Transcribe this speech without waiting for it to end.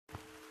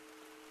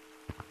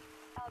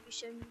be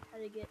showing you how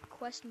to get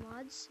Quest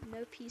mods,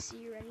 no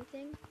PC or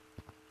anything.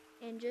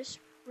 And just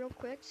real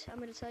quick, I'm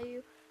going to tell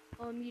you,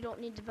 you don't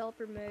need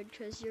developer mode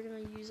because you're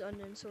going to use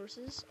unknown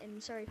sources.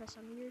 And sorry if I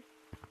sound weird.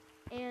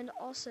 And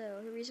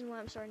also, the reason why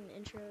I'm starting an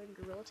intro in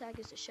Gorilla Tag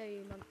is to show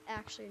you I'm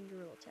actually in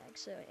Gorilla Tag.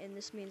 So, and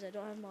this means I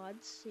don't have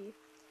mods. See,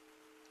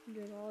 I'm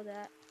doing all of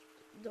that.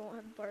 Don't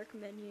have Bark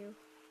menu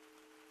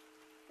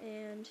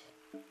and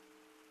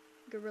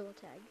Gorilla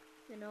Tag.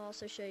 And I'll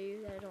also show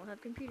you that I don't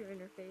have computer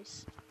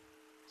interface.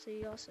 So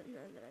you also know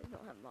that I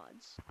don't have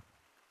mods.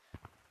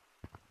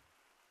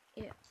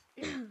 Yeah.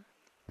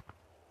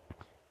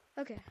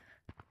 Okay.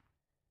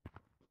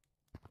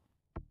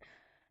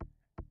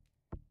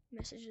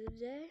 Message of the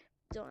day.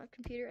 Don't have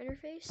computer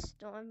interface.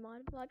 Don't have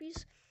mod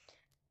lobbies.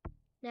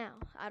 Now,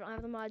 I don't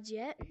have the mods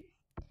yet,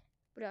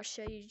 but I'll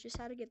show you just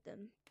how to get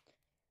them.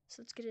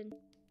 So let's get in.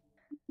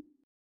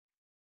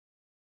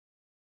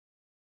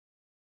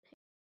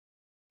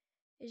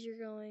 Is you're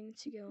going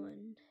to go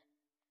in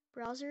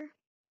browser.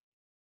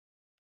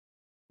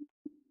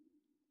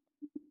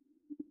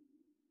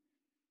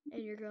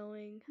 And you're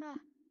going,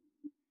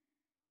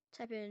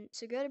 type in,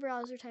 so go to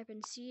browser, type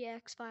in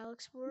CX File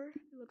Explorer.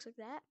 It looks like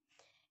that.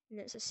 And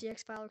it says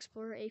CX File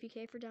Explorer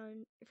APK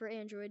for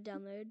Android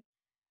download.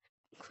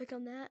 Click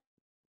on that.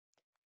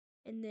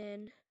 And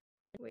then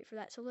wait for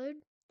that to load.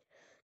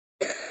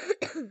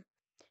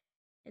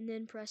 And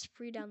then press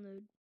free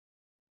download.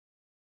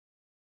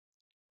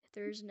 If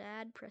there's an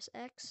ad, press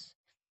X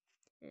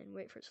and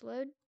wait for it to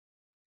load.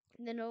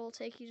 And then it will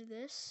take you to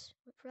this.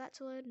 Wait for that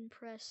to load and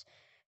press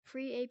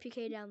free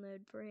APK download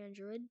for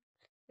Android,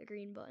 the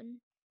green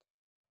button.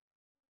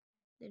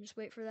 Then just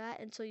wait for that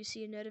until you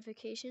see a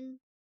notification.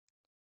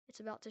 It's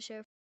about to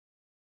show.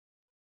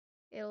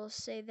 It'll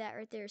say that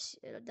right there,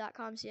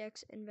 .com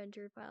CX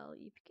inventor file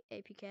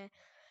APK.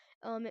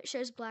 It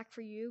shows black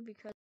for you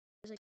because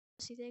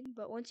it's a thing,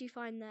 but once you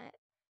find that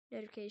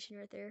notification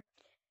right there,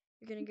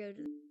 you're gonna go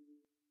to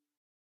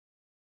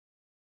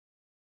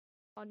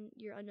on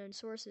your unknown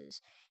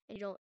sources, and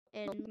you don't.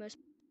 And most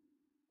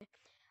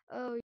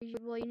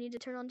you need to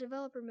turn on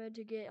developer mode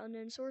to get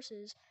unknown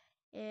sources,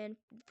 and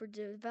for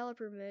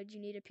developer mode you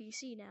need a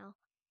PC now,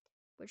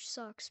 which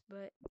sucks,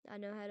 but I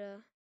know how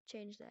to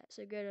change that.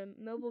 So go to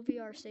mobile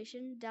VR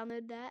station,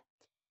 download that.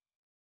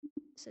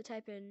 So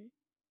type in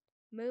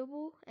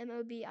mobile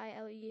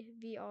MOBILE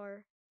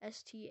VR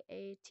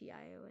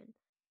STATION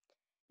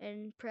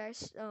and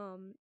press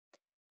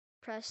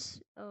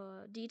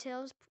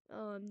details,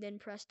 then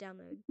press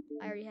download.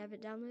 I already have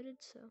it downloaded,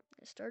 so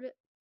let's start it.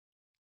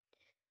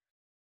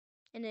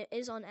 And it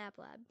is on App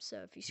Lab,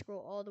 so if you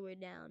scroll all the way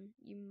down,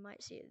 you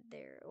might see it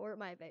there, or it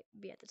might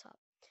be at the top.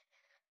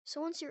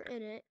 So once you're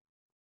in it,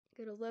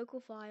 go to local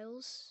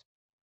files,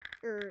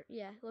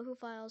 local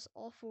files,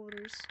 all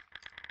folders,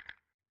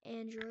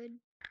 Android,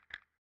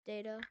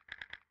 data,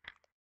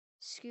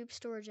 scoop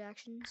storage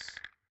actions,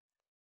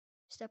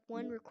 step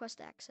 1,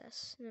 request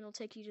access, and it'll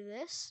take you to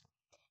this.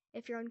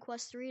 If you're on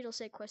Quest 3, it'll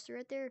say Quest 3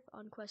 right there. If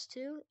on Quest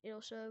 2,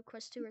 it'll show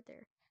Quest 2 right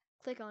there.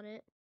 Click on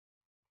it,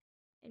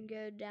 and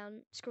go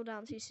down, scroll down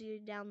until you see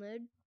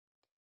download,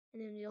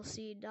 and then you'll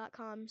see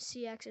 .com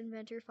CX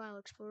Inventor File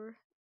Explorer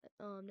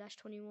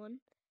 -21.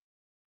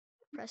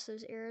 Press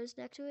those arrows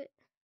next to it.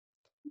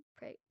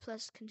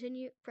 Press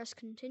continue.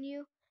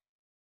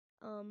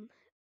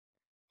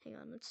 Hang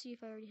on, let's see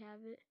if I already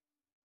have it.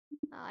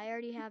 I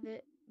already have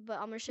it, but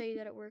I'm gonna show you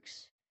that it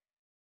works.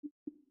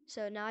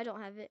 So now I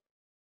don't have it.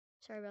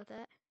 Sorry about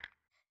that.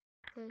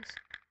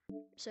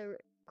 So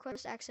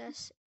request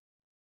access.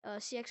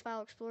 CX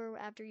File Explorer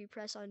after you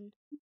press on.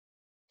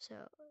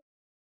 So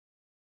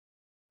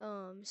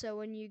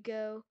when you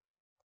go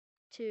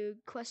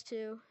to Quest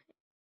 2,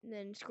 and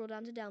then scroll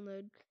down to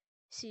download,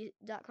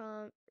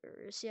 .com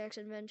or CX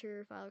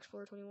Inventor File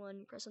Explorer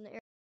 21. Press on the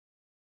arrow.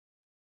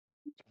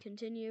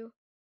 Continue.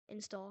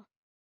 Install.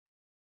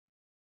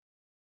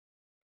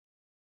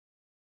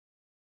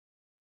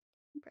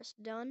 Press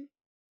done.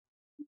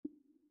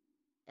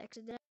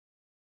 Exit that.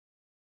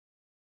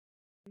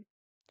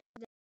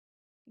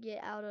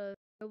 Get out of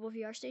mobile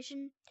VR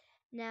station.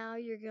 Now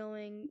you're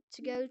going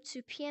to go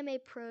to PMA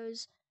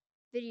Pro's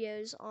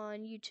videos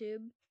on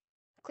YouTube.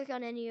 Click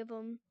on any of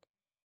them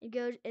and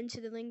go into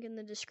the link in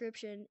the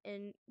description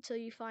until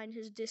you find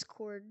his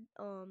Discord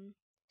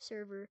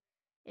server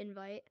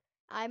invite.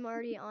 I'm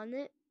already on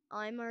it.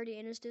 I'm already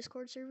in his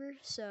Discord server,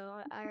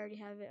 so I already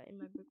have it in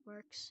my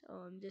bookmarks.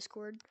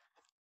 Discord.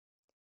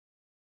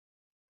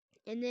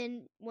 And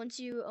then once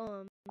you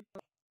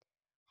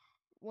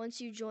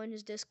join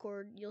his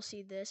Discord, you'll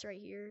see this right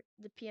here,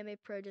 the PMA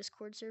Pro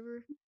Discord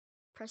server.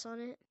 Press on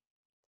it,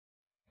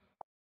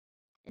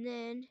 and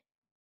then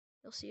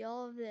you'll see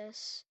all of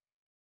this,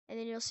 and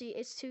then you'll see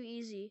it's too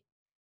easy.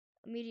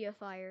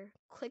 Mediafire.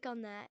 Click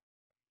on that,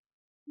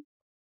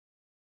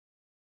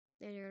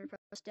 then you're gonna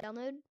press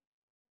download,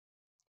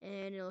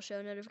 and it'll show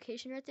a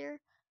notification right there.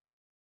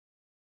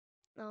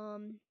 Now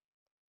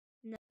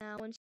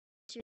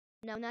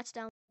when that's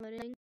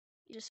downloading,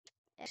 you just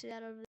exit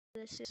out of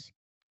this,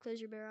 close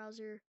your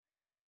browser,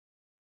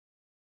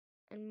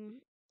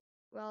 and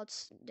while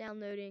it's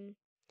downloading,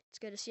 let's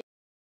go to CX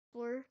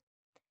Explorer.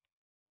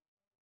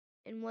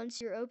 And once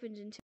you're opened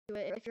into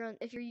it,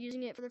 if you're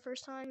using it for the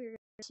first time, you're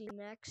gonna see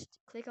next.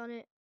 Click on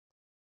it.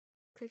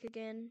 Click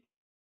again.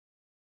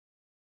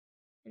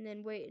 And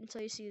then wait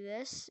until you see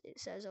this. It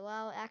says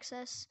allow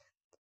access.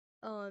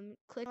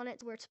 Click on it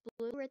to where it's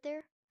blue right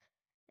there.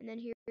 And then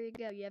here you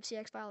go. You have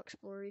CX File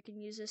Explorer. You can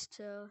use this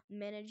to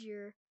manage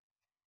your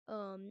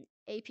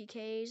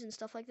APKs and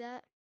stuff like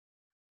that.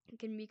 It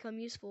can become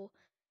useful.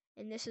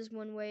 And this is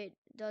one way it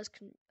does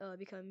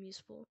become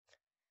useful.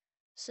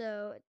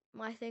 So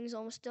my thing's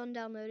almost done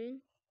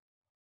downloading.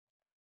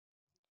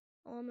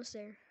 Almost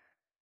there.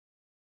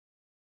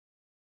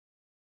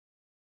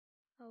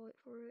 I'll wait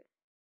for it.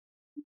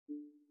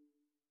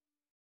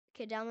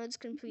 Okay, download's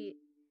complete.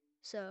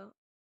 So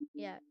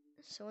yeah.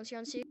 So once you're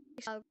on CX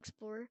File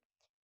Explorer,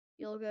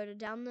 you'll go to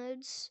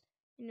downloads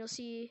and you'll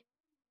see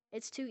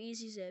it's too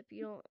easy zip.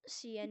 You don't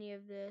see any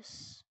of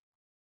this.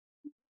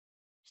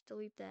 Just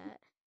delete that.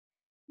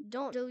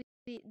 Don't delete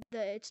the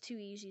it's too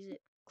easy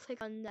zip.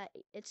 Click on that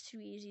it's too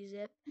easy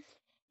zip.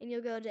 And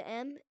you'll go to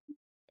M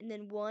and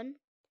then 1.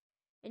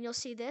 And you'll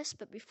see this,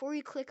 but before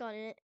you click on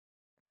it,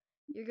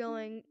 you're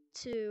going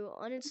to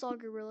uninstall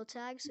Gorilla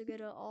Tag. So go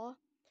to all,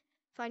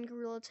 find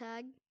Gorilla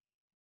Tag.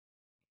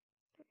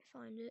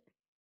 Find it.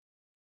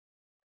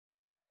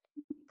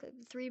 Click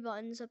the 3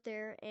 buttons up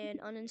there and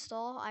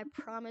uninstall. I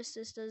promise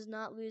this does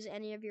not lose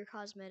any of your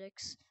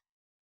cosmetics.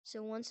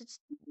 So once it's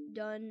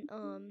done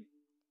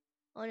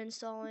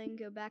uninstalling,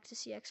 go back to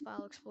CX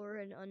File Explorer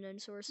and unknown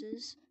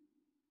sources.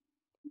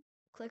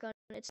 Click on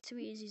it's too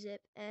easy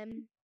zip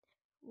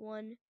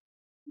M1.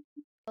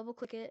 Double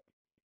click it.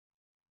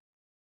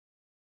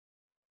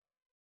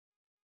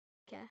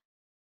 Okay.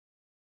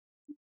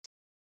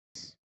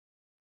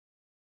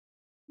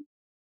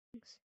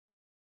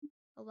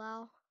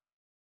 Allow.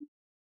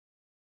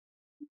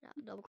 Now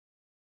double click.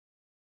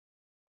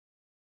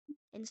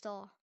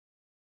 Install.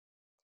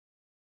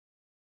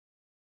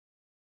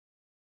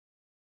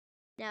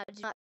 Now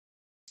do not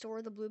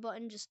store the blue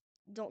button, just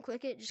don't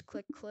click it, just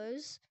click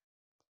close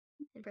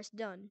and press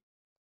done.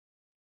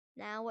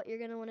 Now what you're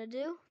going to want to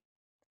do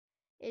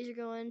is you're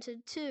going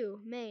to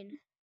main.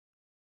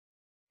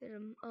 You're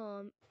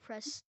gonna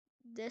press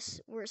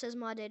this where it says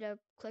mod data,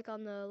 click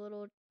on the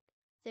little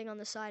thing on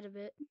the side of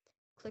it.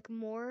 Click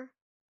more.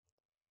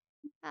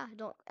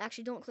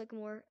 Don't click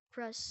more.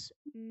 Press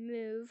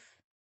move.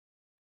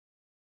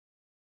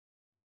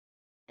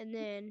 And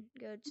then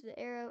go to the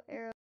arrow,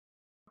 go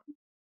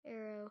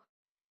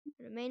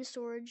to main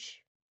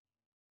storage,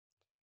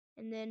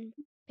 and then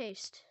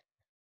paste.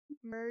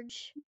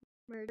 Merge,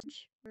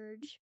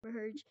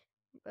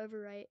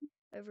 overwrite,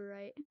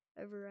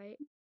 overwrite.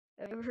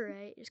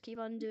 Just keep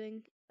on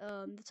doing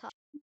the top.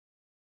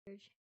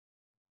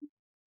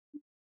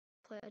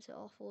 Play it to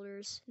all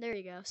folders. There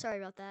you go. Sorry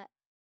about that.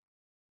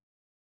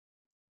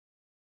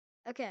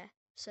 Okay,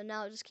 so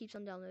now it just keeps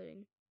on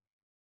downloading.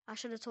 I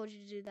should have told you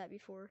to do that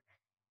before.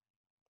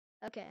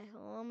 Okay,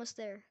 almost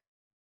there.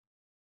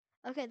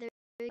 Okay, there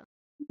you go.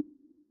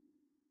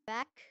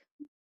 Back,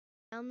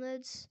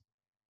 downloads.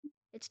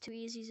 It's too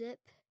easy zip.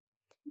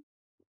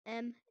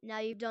 Now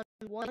you've done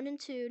 1 and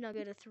 2. Now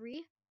go to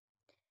 3.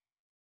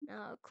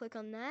 Now click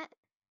on that.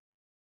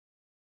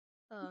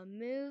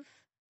 Move.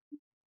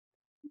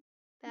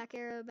 Back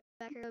arrow,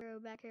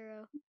 back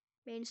arrow.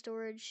 Main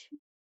storage.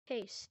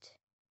 Paste.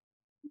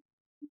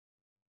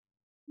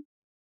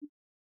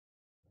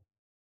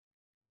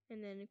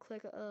 And then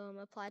click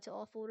apply to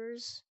all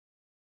folders.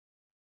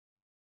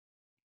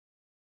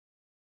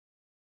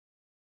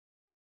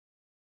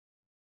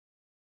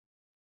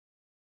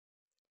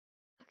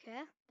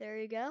 Okay, there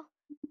you go.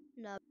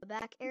 Now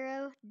back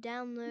arrow,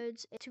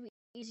 downloads, it's too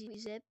easy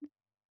zip.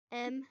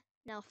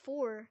 Now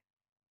 4.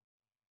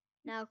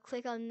 Now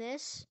click on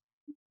this,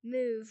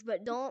 move,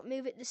 but don't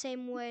move it the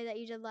same way that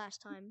you did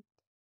last time.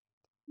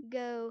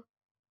 Go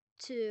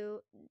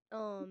to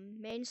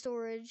main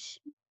storage,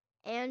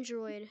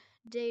 Android,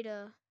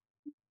 data,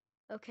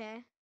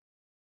 okay?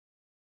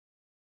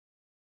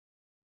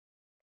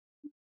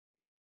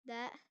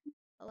 That,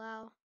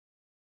 allow,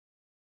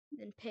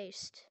 then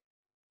paste.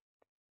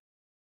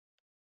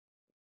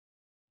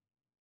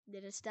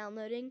 Then it's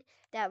downloading.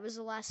 That was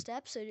the last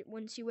step, so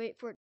once you wait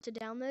for it to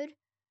download,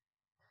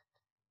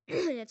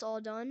 and it's all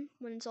done,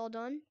 when it's all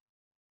done,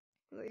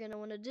 what you're going to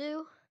want to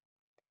do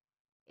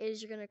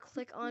is you're going to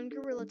click on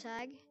Gorilla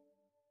Tag,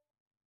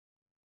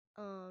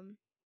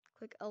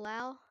 click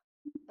allow,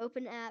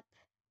 open app,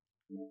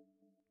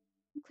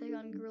 click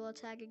on Gorilla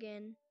Tag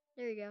again.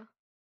 There you go.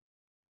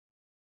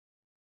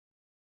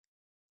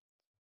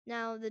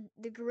 Now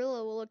the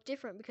Gorilla will look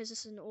different because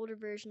this is an older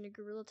version of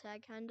Gorilla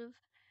Tag, kind of.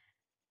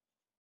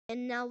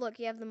 And now look,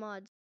 you have the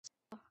mods.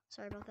 Oh,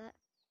 sorry about that.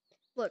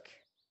 Look,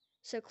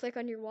 so click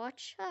on your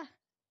watch.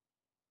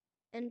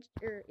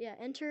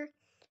 Enter.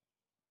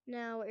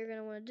 Now what you're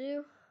gonna want to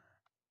do?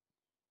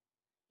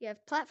 You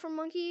have Platform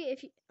Monkey.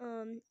 If you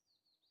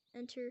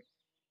enter.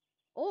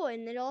 Oh,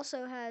 and it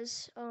also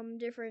has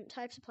different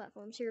types of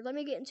platforms. Here, let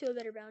me get into a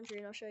better boundary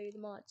and I'll show you the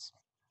mods.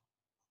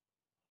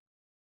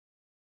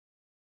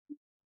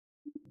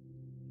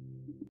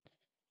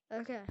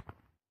 Okay.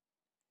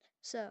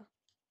 So,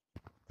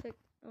 click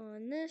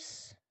on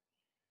this.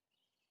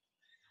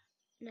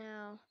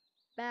 Now,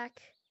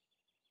 back.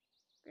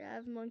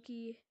 Grab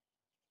monkey.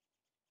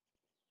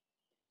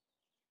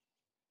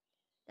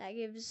 That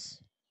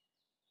gives.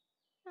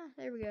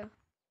 There we go.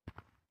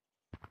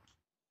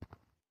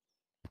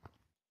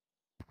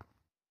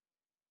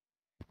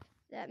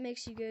 That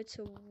makes you go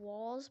to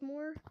walls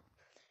more.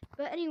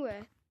 But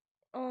anyway,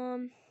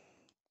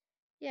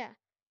 yeah.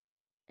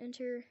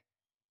 Enter.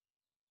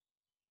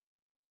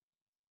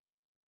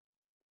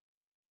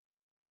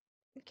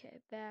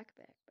 Okay, back.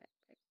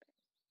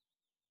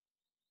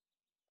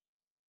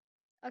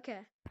 Okay,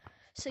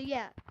 so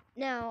yeah.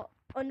 Now,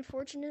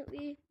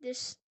 unfortunately,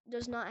 this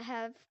does not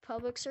have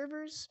public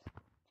servers,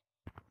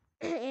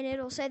 and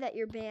it'll say that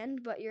you're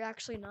banned, but you're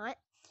actually not.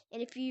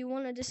 And if you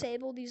want to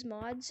disable these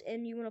mods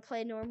and you want to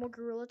play normal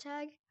Gorilla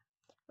Tag,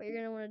 what you're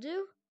gonna want to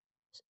do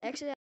is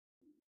exit out,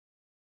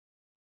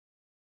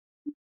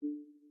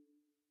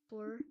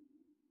 Explorer,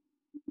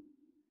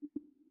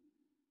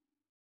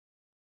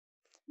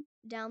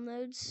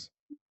 downloads,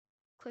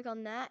 click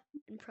on that,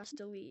 and press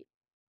delete.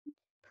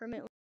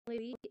 Permanently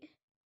delete.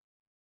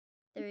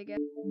 There you go.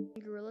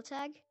 Gorilla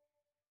Tag.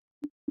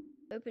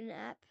 Open an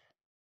app.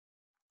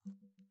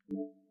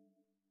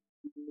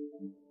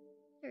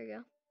 There you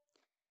go.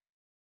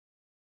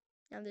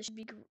 Now this should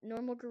be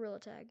normal Gorilla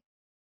Tag.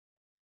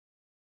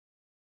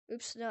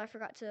 Oops, no, I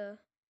forgot to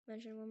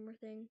mention one more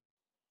thing.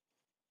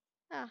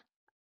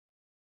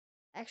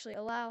 Actually,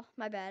 allow.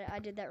 My bad, I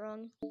did that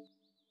wrong.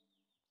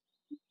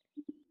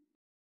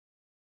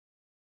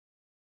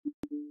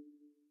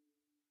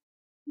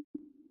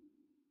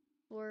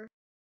 For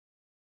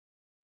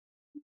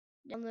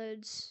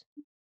downloads,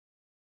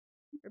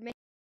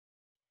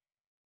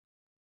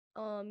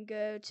 or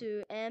go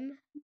to M,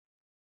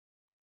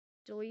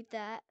 delete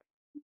that,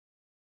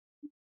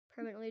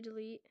 permanently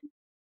delete,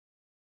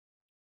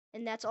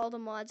 and that's all the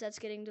mods that's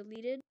getting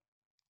deleted.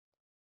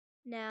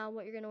 Now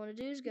what you're going to want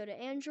to do is go to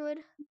Android,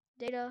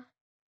 data,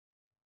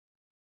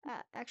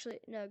 actually,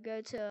 no,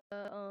 go to,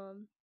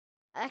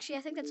 actually,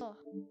 I think that's all.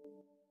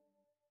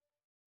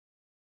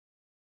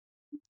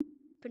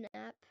 Open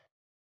app,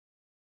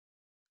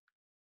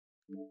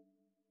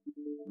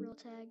 real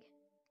tag,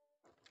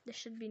 this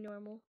should be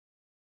normal.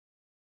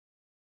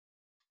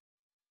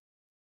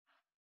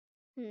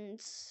 I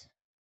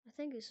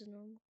think this is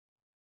normal.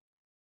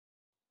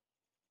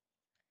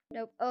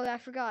 Nope, oh, I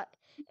forgot.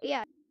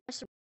 Yeah,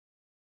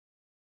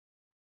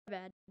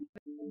 bad.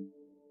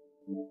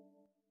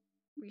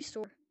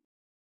 Restore.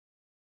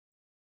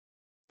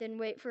 Then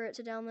wait for it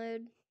to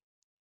download.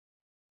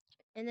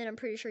 And then I'm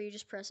pretty sure you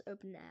just press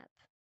open the app.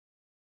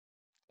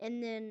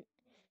 And then,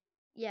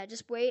 yeah,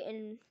 just wait,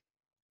 and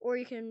or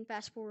you can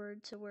fast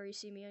forward to where you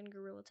see me on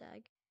Gorilla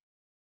Tag.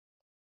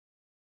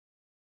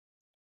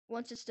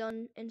 Once it's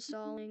done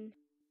installing,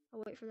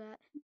 I'll wait for that.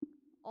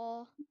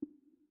 All.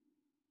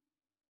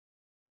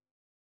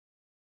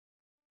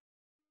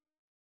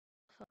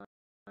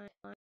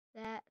 Fine.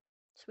 That.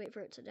 Just wait for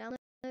it to download.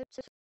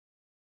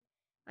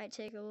 Might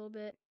take a little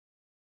bit.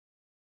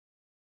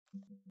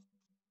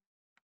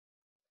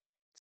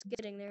 It's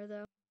getting there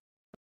though.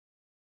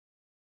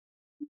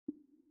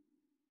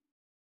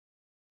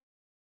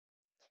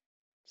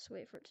 Just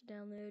wait for it to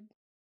download.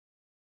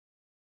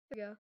 There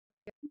we go.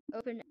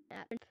 Open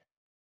app.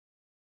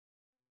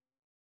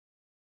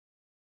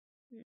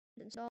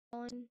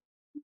 Installing.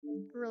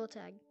 Gorilla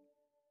Tag.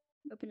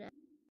 Open app.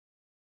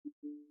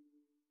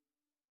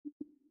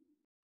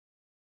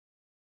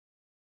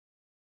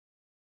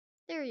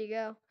 There you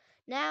go.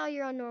 Now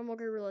you're on normal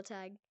Gorilla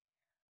Tag.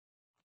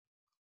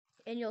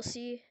 And you'll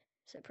see,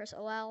 so press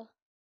allow.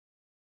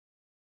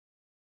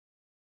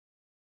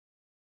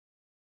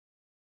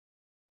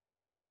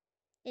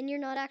 And you're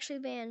not actually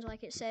banned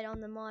like it said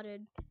on the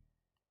modded.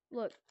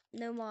 Look,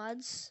 no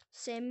mods,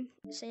 same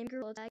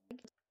Gorilla Tag,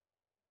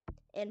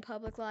 and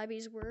public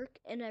lobbies work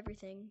and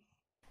everything.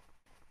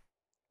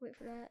 Wait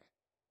for that.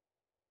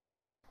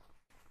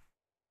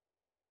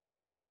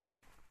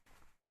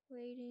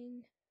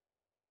 Waiting.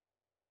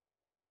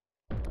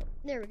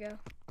 There we go.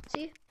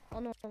 See?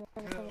 All normal.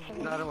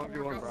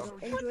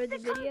 Enjoyed the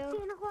video.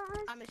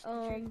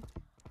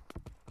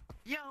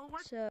 Yo,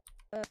 what? So,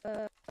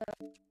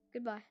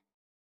 goodbye.